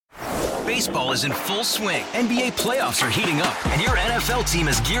Baseball is in full swing. NBA playoffs are heating up, and your NFL team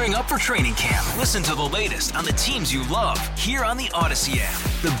is gearing up for training camp. Listen to the latest on the teams you love here on the Odyssey app.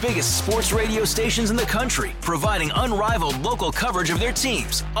 The biggest sports radio stations in the country, providing unrivaled local coverage of their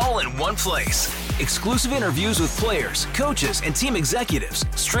teams, all in one place. Exclusive interviews with players, coaches, and team executives,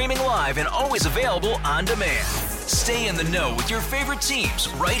 streaming live and always available on demand. Stay in the know with your favorite teams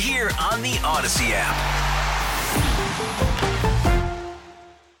right here on the Odyssey app.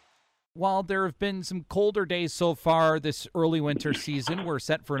 While there have been some colder days so far this early winter season, we're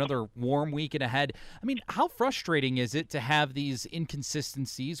set for another warm weekend ahead. I mean, how frustrating is it to have these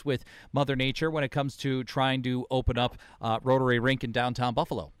inconsistencies with Mother Nature when it comes to trying to open up Rotary Rink in downtown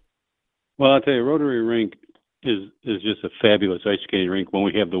Buffalo? Well, I'll tell you, Rotary Rink is just a fabulous ice skating rink when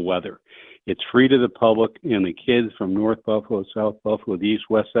we have the weather. It's free to the public, and the kids from North Buffalo, South Buffalo, the East,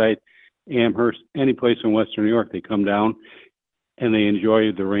 West Side, Amherst, any place in Western New York, they come down and they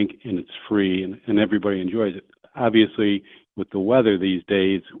enjoy the rink, and it's free, and everybody enjoys it. Obviously, with the weather these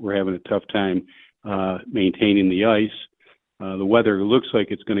days, we're having a tough time maintaining the ice. The weather looks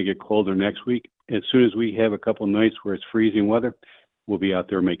like it's going to get colder next week. As soon as we have a couple nights where it's freezing weather, we'll be out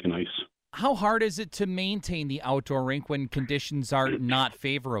there making ice. How hard is it to maintain the outdoor rink when conditions are not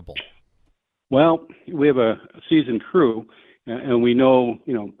favorable? Well, we have a seasoned crew, and we know,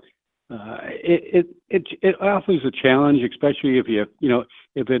 it often is a challenge, especially if you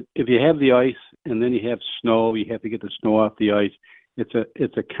have the ice and then you have snow, you have to get the snow off the ice.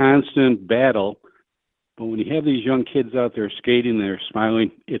 It's a constant battle. But when you have these young kids out there skating, they're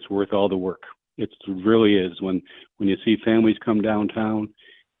smiling, it's worth all the work. It really is. When you see families come downtown,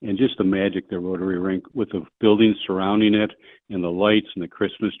 and just the magic, the Rotary Rink, with the buildings surrounding it and the lights and the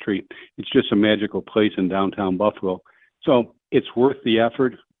Christmas tree, it's just a magical place in downtown Buffalo. So it's worth the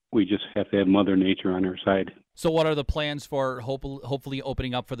effort. We just have to have Mother Nature on our side. So what are the plans for hopefully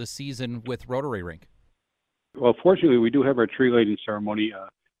opening up for the season with Rotary Rink? Well, fortunately, we do have our tree lighting ceremony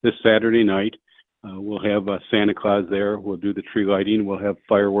this Saturday night. We'll have Santa Claus there. We'll do the tree lighting. We'll have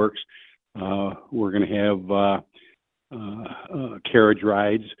fireworks. We're going to have carriage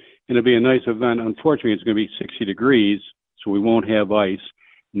rides, and it'll be a nice event. Unfortunately, it's going to be 60 degrees, so we won't have ice.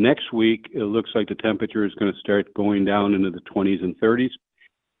 Next week, it looks like the temperature is going to start going down into the 20s and 30s.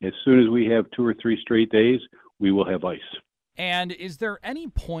 As soon as we have 2 or 3 straight days, we will have ice. And is there any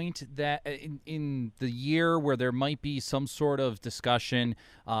point that in the year where there might be some sort of discussion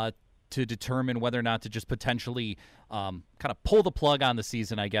to determine whether or not to just potentially kind of pull the plug on the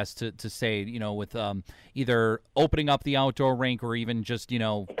season, I guess, to say, with either opening up the outdoor rink or even just,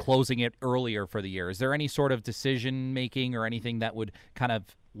 closing it earlier for the year? Is there any sort of decision-making or anything that would kind of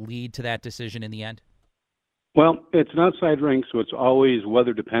lead to that decision in the end? Well, it's an outside rink, so it's always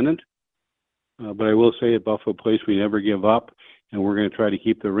weather-dependent. But I will say at Buffalo Place, we never give up, and we're going to try to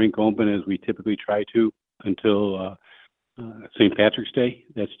keep the rink open as we typically try to until St. Patrick's Day.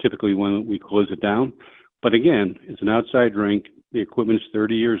 That's typically when we close it down. But again, it's an outside rink. The equipment's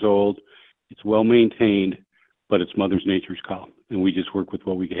 30 years old. It's well-maintained, but it's Mother Nature's call, and we just work with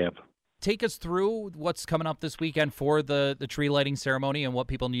what we have. Take us through what's coming up this weekend for the tree lighting ceremony and what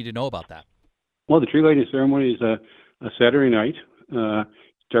people need to know about that. Well, the tree lighting ceremony is a Saturday night.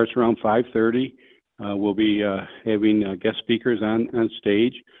 Starts around 5:30. We'll be having guest speakers on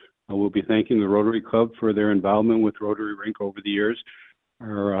stage. We'll be thanking the Rotary Club for their involvement with Rotary Rink over the years.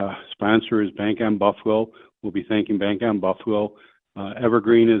 Our sponsor is Bank on Buffalo. We'll be thanking Bank on Buffalo.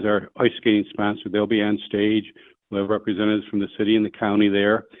 Evergreen is our ice skating sponsor. They'll be on stage. We'll have representatives from the city and the county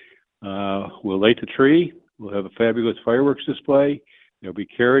there. We'll light the tree. We'll have a fabulous fireworks display. There'll be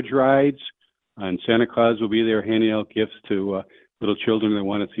carriage rides. And Santa Claus will be there handing out gifts to little children that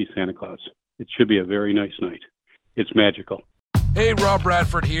want to see Santa Claus. It should be a very nice night. It's magical. Hey, Rob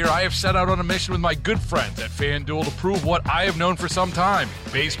Bradford here. I have set out on a mission with my good friends at FanDuel to prove what I have known for some time.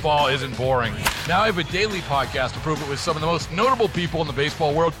 Baseball isn't boring. Now I have a daily podcast to prove it with some of the most notable people in the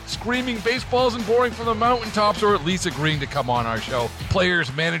baseball world, screaming baseball isn't boring from the mountaintops, or at least agreeing to come on our show.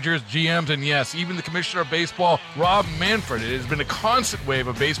 Players, managers, GMs, and yes, even the commissioner of baseball, Rob Manfred. It has been a constant wave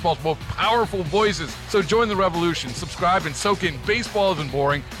of baseball's most powerful voices. So join the revolution. Subscribe and soak in Baseball Isn't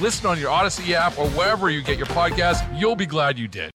Boring. Listen on your Odyssey app or wherever you get your podcasts. You'll be glad you did.